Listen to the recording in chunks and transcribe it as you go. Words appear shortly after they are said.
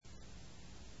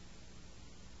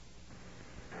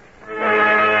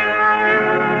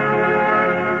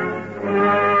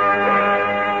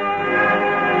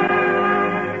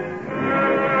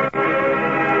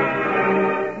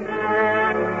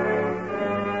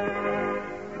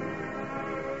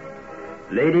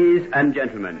Ladies and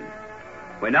gentlemen,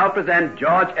 we now present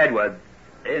George Edwards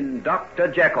in Dr.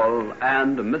 Jekyll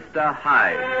and Mr.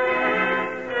 Hyde.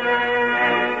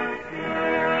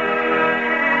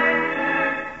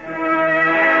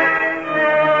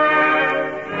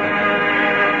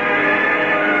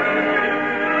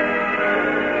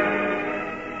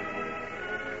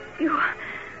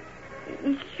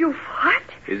 You what?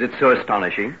 Is it so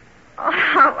astonishing? Oh,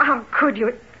 how could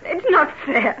you? It's not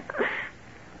fair.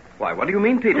 Why, what do you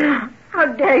mean, Peter? How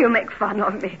dare you make fun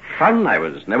of me? Fun? I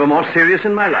was never more serious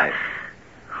in my life.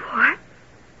 What?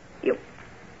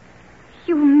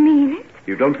 You mean it?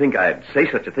 You don't think I'd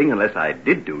say such a thing unless I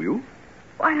did, do you?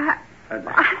 Why,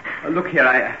 Look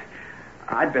here,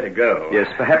 I'd better go.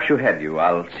 Yes, perhaps you had.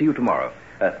 I'll see you tomorrow.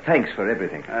 Thanks for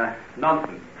everything.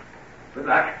 Nonsense. Good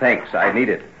luck. Thanks, I need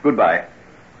it. Goodbye.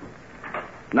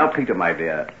 Now, Peter, my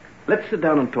dear, let's sit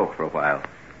down and talk for a while.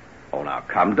 Oh, now,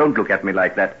 come, don't look at me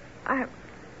like that. I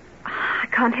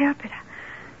can't help it.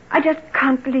 I just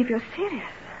can't believe you're serious.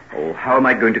 Oh, how am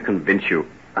I going to convince you?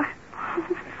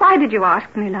 Why did you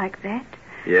ask me like that?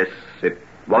 Yes, it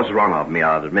was wrong of me,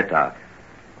 I'll admit.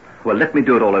 Well, let me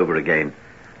do it all over again.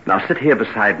 Now, sit here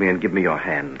beside me and give me your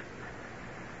hand.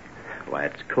 Why,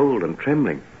 it's cold and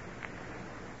trembling.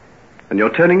 And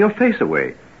you're turning your face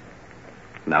away.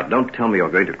 Now, don't tell me you're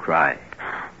going to cry.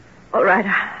 All right,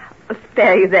 I'll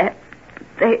spare you that.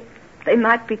 They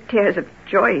might be tears of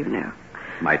joy, you know.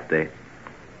 Might they?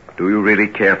 Do you really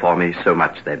care for me so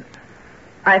much, then?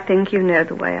 I think you know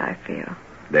the way I feel.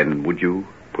 Then would you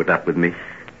put up with me?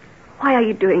 Why are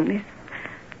you doing this?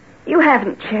 You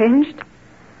haven't changed.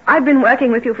 I've been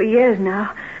working with you for years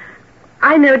now.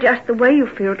 I know just the way you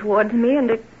feel towards me, and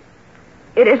it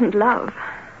isn't love.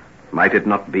 Might it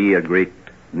not be a great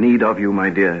need of you,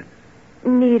 my dear?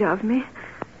 Need of me?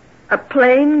 A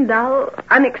plain, dull,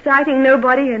 unexciting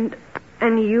nobody, and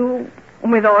you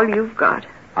with all you've got.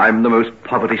 I'm the most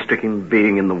poverty-stricken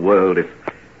being in the world,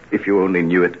 if you only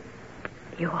knew it.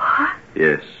 You are?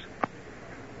 Yes.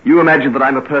 You imagine that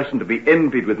I'm a person to be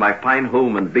envied with my fine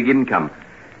home and big income.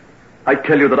 I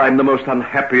tell you that I'm the most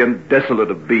unhappy and desolate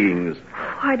of beings.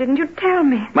 Why didn't you tell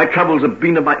me? My troubles have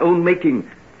been of my own making.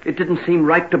 It didn't seem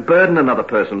right to burden another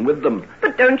person with them.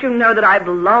 But don't you know that I've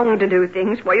longed to do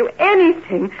things for you,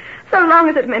 anything, so long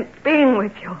as it meant being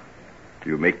with you?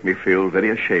 You make me feel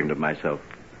very ashamed of myself.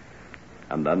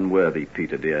 And unworthy,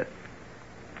 Peter, dear.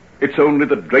 It's only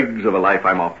the dregs of a life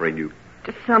I'm offering you.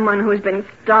 To someone who has been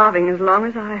starving as long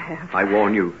as I have. I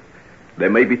warn you, there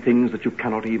may be things that you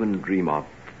cannot even dream of.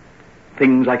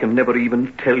 Things I can never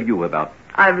even tell you about.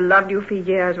 I've loved you for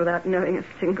years without knowing a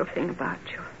single thing about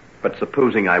you. But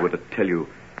supposing I were to tell you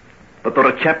that there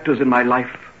are chapters in my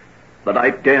life that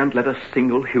I daren't let a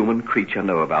single human creature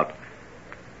know about.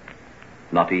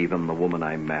 Not even the woman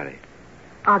I married.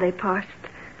 Are they past?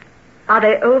 Are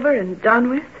they over and done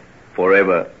with?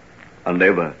 Forever and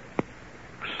ever.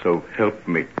 So help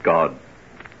me, God.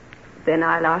 Then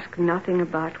I'll ask nothing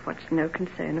about what's no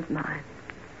concern of mine.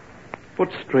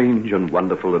 What strange and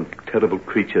wonderful and terrible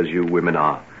creatures you women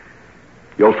are.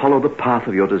 You'll follow the path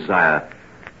of your desire,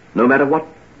 no matter what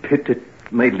pit it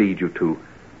may lead you to.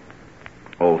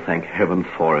 Oh, thank heaven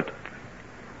for it.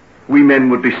 We men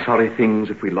would be sorry things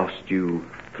if we lost you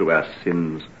through our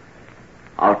sins.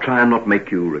 I'll try and not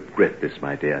make you regret this,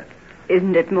 my dear.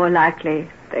 Isn't it more likely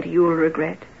that you'll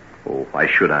regret? Oh, why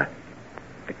should I?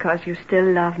 Because you still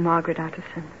love Margaret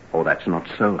Utterson. Oh, that's not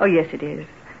so. Oh, yes, it is.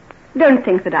 Don't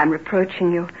think that I'm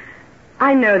reproaching you.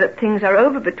 I know that things are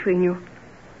over between you.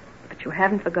 But you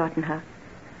haven't forgotten her.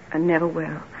 And never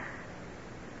will.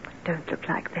 But don't look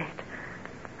like that.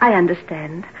 I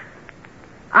understand.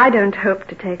 I don't hope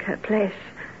to take her place.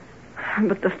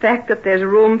 But the fact that there's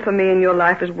room for me in your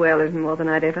life as well is more than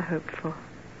I'd ever hoped for.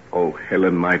 Oh,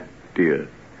 Helen, my dear.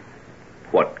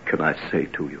 What can I say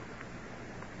to you?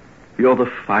 You're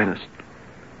the finest,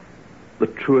 the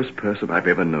truest person I've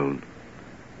ever known.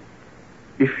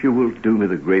 If you will do me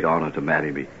the great honor to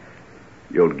marry me,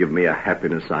 you'll give me a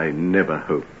happiness I never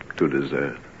hoped to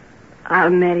deserve. I'll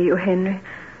marry you, Henry.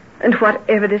 And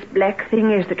whatever this black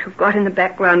thing is that you've got in the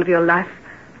background of your life,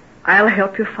 I'll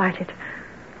help you fight it.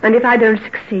 And if I don't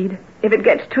succeed, if it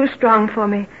gets too strong for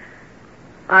me,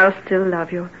 I'll still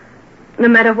love you, no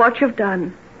matter what you've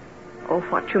done or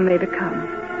what you may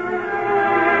become.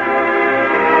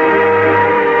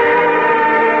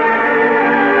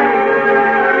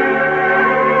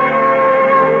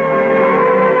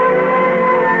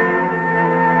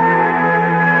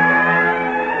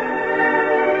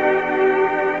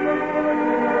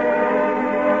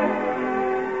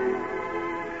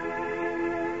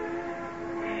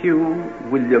 Hugh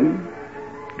William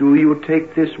Do you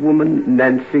take this woman,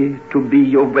 Nancy, to be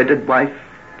your wedded wife,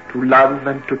 to love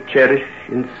and to cherish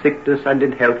in sickness and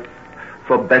in health,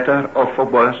 for better or for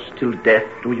worse, till death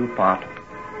do you part?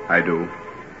 I do.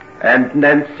 And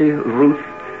Nancy, Ruth,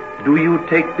 do you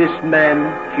take this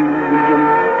man, Hugh William,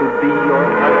 to be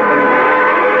your husband?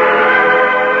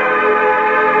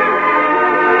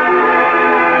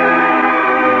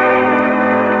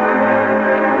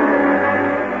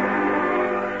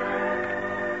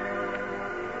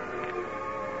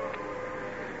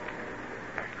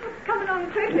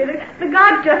 The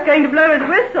guard's just going to blow his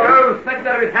whistle. Oh, snatch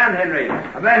that of his hand, Henry.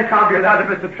 A man can't be allowed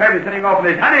to Mr. Trevor's setting off on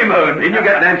his honeymoon. In you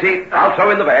get, Nancy. I'll throw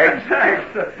in the bags. Thanks.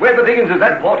 Where the diggings is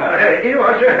that porter? Here you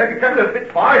are, sir. Come a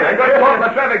bit fine. I got to talk the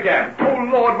Trevor again. Oh,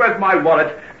 Lord, where's my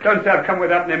wallet? Don't say I've come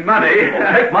without any money.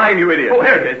 Take mine, you idiot. Oh,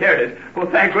 here it is. Oh,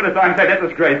 thank goodness I'm said that's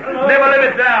disgrace. Never live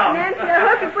it down. Nancy, I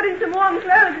hope you put in some warm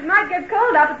clothes. It might get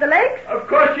cold up at the lakes. Of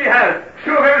course she has.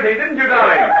 Two of everything, didn't you,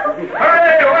 darling?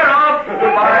 Hooray, we're off.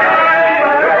 Goodbye.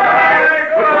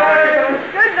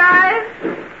 Goodbye.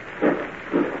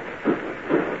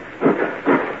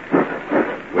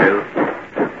 Well,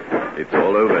 it's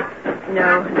all over.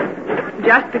 No,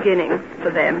 just beginning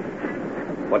for them.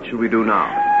 What shall we do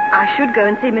now? I should go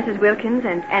and see Mrs. Wilkins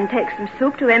and take some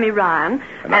soup to Emmy Ryan.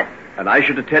 And I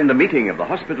should attend a meeting of the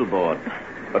hospital board.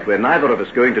 But we're neither of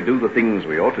us going to do the things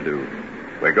we ought to do.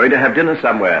 We're going to have dinner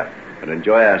somewhere and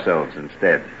enjoy ourselves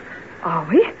instead. Are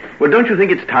we? Well, don't you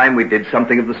think it's time we did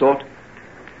something of the sort?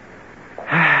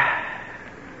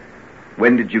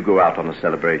 When did you go out on a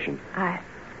celebration? I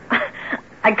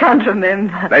can't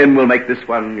remember. Then we'll make this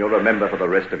one you'll remember for the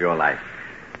rest of your life.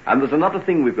 And there's another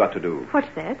thing we've got to do. What's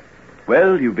that?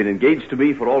 Well, you've been engaged to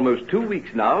me for almost 2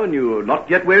 weeks now, and you're not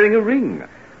yet wearing a ring.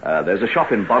 There's a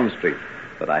shop in Bond Street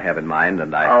that I have in mind,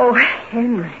 and Oh,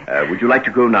 Henry. Would you like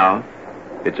to go now?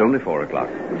 It's only 4 o'clock.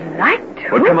 Like to?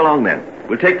 Well, come along then.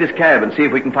 We'll take this cab and see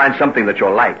if we can find something that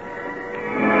you'll like.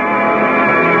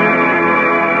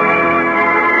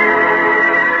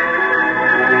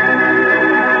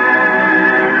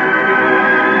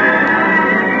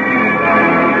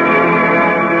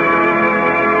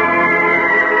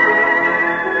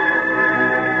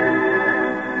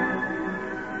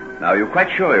 Now, you're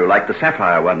quite sure you like the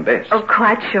sapphire one best? Oh,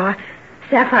 quite sure.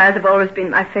 Sapphires have always been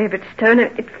my favorite stone,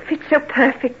 and it fits so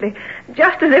perfectly,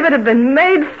 just as if it had been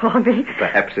made for me.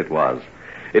 Perhaps it was.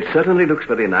 It certainly looks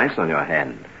very nice on your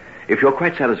hand. If you're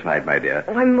quite satisfied, my dear.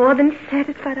 Oh, I'm more than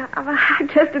satisfied. I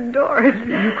just adore it.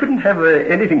 You couldn't have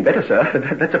anything better,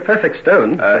 sir. That's a perfect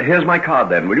stone. Here's my card,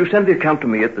 then. Will you send the account to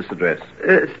me at this address?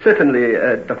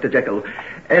 Certainly, Dr. Jekyll.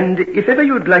 And if ever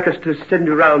you'd like us to send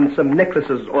you round some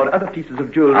necklaces or other pieces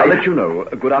of jewelry... I'll let you know.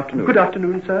 Good afternoon. Good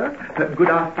afternoon, sir. Good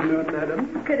afternoon,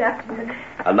 madam. Good afternoon.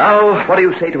 And now, what do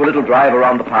you say to a little drive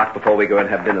around the park before we go and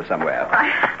have dinner somewhere?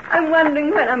 I'm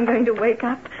wondering when I'm going to wake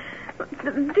up.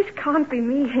 This can't be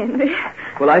me, Henry.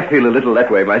 Well, I feel a little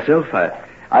that way myself.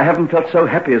 I haven't felt so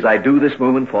happy as I do this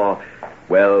moment for,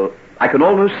 well, I can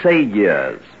almost say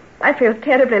years. I feel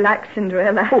terribly like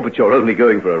Cinderella. Oh, but you're only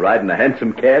going for a ride in a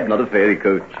handsome cab, not a fairy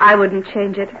coach. I wouldn't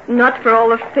change it. Not for all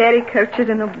the fairy coaches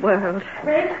in the world.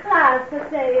 Fresh flowers for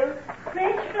sale.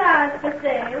 Fresh flowers for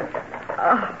sale.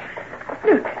 Oh,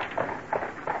 look.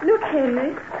 Look,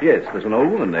 Henry. Yes, there's an old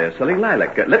woman there selling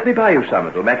lilac. Let me buy you some.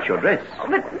 It'll match your dress.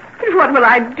 But what will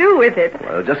I do with it?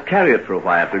 Well, just carry it for a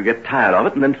while till you get tired of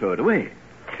it and then throw it away.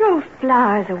 Throw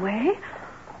flowers away?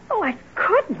 Oh, I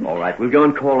couldn't. All right, we'll go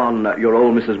and call on your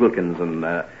old Mrs. Wilkins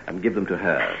and give them to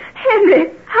her. Henry,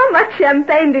 how much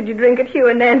champagne did you drink at Hugh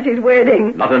and Nancy's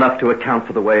wedding? Not enough to account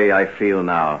for the way I feel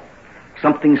now.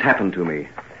 Something's happened to me.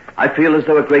 I feel as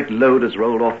though a great load has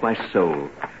rolled off my soul.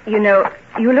 You know,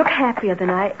 you look happier than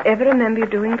I ever remember you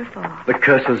doing before. The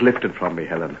curse has lifted from me,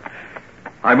 Helen.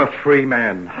 I'm a free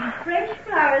man. Fresh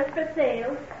flowers for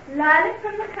sale. Lilac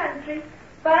from the country.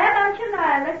 Buy a bunch of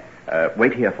lilac.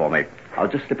 Wait here for me. I'll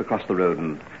just slip across the road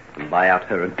and buy out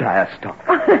her entire stock.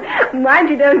 Mind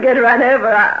you don't get run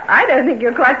over. I don't think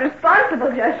you're quite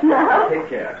responsible just now. Take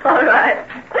care. All right.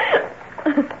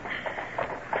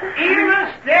 Even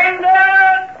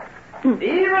standard!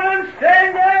 Even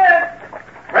standard!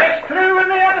 Fresh through in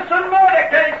the Addison murder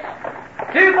case.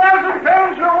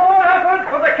 £2,000 reward offered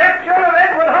for the capture of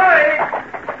Edward Hyde.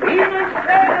 Even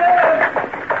standard!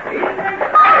 Even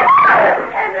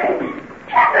standard! Henry!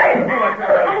 Henry!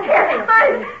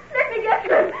 Let me get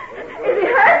you. Is he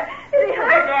hurt? Is he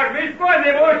hurt? God, Miss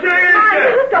Bunny, what's your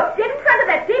You stop dead in front of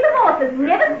that team of horses.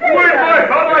 Never see Where's my them.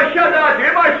 father? I shut out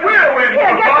him. I swear when.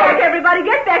 Here, get back, everybody.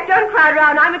 Get back. Don't crowd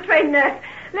around. I'm a trained nurse.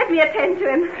 Let me attend to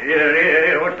him.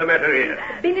 Here, what's the matter here?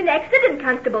 Been an accident,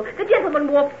 Constable. The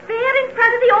gentleman walked fair in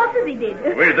front of the horses, he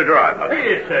did. Where's the driver?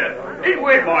 Yes, sir. He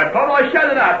went, my pal. I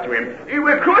shouted after him. He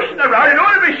was crossing the road, and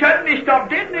all of a sudden he stopped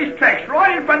dead in his tracks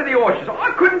right in front of the horses.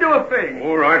 I couldn't do a thing.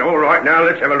 All right. Now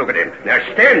let's have a look at him. Now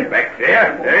stand back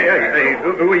there. Hey,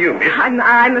 who are you, miss?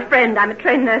 I'm a friend. I'm a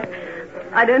trained nurse.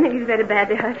 I don't think he's very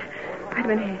badly hurt. Wait a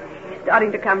minute. He's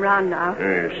starting to come round now.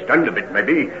 Stunned a bit,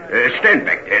 maybe. Stand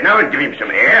back there now and give him some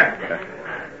air.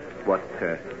 What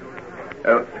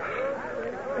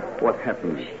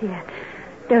happened? Here.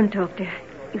 Don't talk, dear.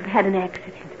 You've had an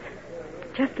accident.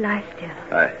 Just lie still.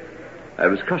 I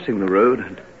was crossing the road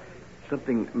and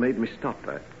something made me stop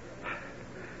there.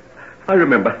 I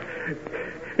remember.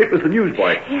 It was the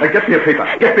newsboy. Get me a paper.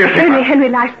 Henry,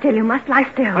 lie still. You must lie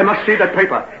still. I must see that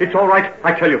paper. It's all right,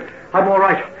 I tell you. I'm all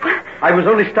right. I was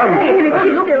only stunned. Henry, keep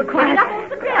still, He's quiet. up off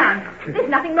the ground. There's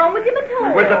nothing wrong with him at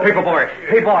all. Where's the paper, boy?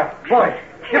 Hey, boy,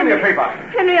 give me a paper.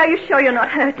 Henry, are you sure you're not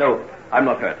hurt? No, I'm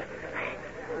not hurt.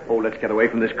 Oh, let's get away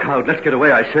from this crowd. Let's get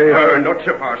away, I say. Not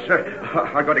so fast, sir.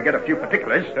 I've got to get a few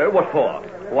particulars. What for?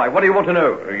 Why, what do you want to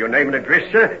know? Your name and address,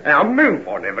 sir. Now move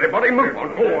on, everybody. Move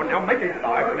on. Go on. Now make it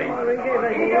lively.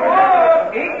 Here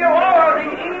you are,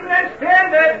 the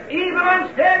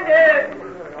Evening Standard.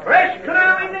 Fresh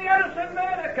clue in the Ellison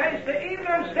murder case, the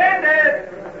Evening Standard.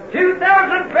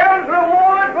 £2,000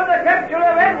 reward for the capture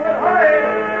of Edward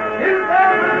Hyde.